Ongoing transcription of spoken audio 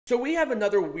So we have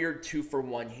another weird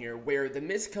 2-for-1 here where The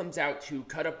Miz comes out to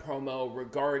cut a promo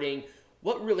regarding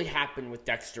what really happened with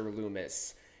Dexter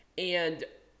Lumis. And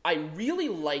I really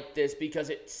like this because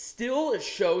it still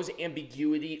shows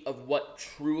ambiguity of what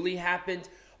truly happened.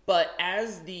 But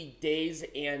as the days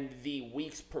and the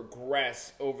weeks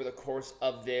progress over the course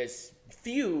of this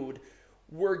feud,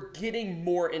 we're getting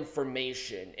more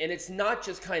information. And it's not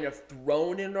just kind of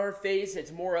thrown in our face.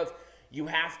 It's more of you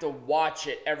have to watch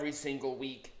it every single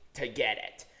week to get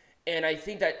it. And I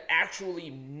think that actually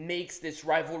makes this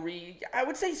rivalry, I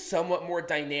would say, somewhat more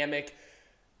dynamic.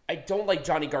 I don't like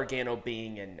Johnny Gargano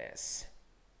being in this.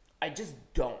 I just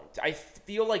don't. I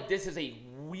feel like this is a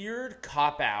weird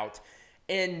cop-out,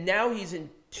 and now he's in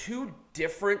 2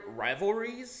 different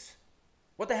rivalries?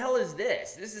 What the hell is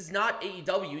this? This is not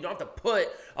AEW. You don't have to put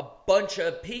a bunch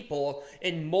of people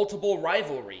in multiple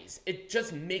rivalries. It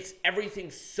just makes everything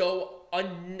so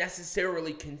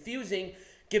unnecessarily confusing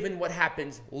given what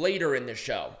happens later in the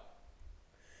show.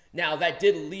 Now, that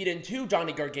did lead into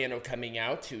Johnny Gargano coming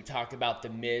out to talk about The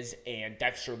Miz and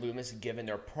Dexter Lumis given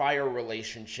their prior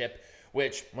relationship,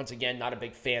 which, once again, not a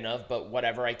big fan of, but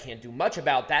whatever, I can't do much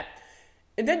about that.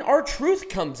 And then R-Truth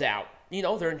comes out. You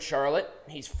know, they're in Charlotte.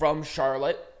 He's from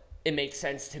Charlotte. It makes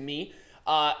sense to me.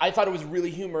 I thought it was really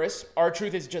humorous.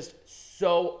 R-Truth is just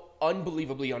so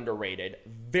unbelievably underrated.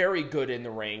 Very good in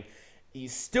the ring. He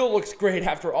still looks great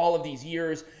after all of these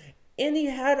years. And he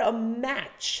had a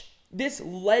match. This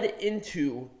led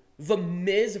into The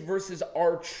Miz versus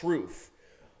R-Truth,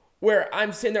 where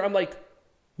I'm sitting there, I'm like,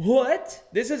 what?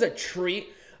 This is a treat.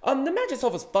 The match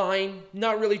itself was fine.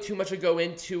 Not really too much to go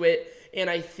into it. And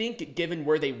I think given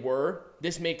where they were,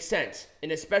 this makes sense.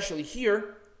 And especially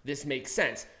here, this makes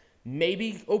sense.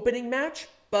 Maybe opening match,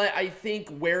 but I think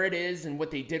where it is and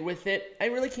what they did with it, I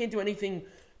really can't do anything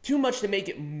too much to make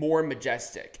it more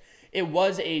majestic. It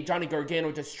was a Johnny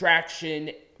Gargano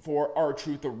distraction for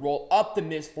R-Truth to roll up The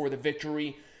Miz for the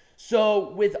victory.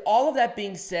 So with all of that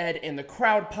being said and the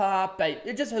crowd pop,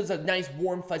 it just has a nice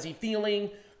warm fuzzy feeling,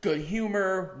 good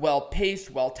humor, well paced,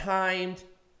 well timed.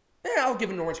 I'll give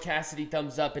an Orange Cassidy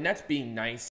thumbs up, and that's being nice.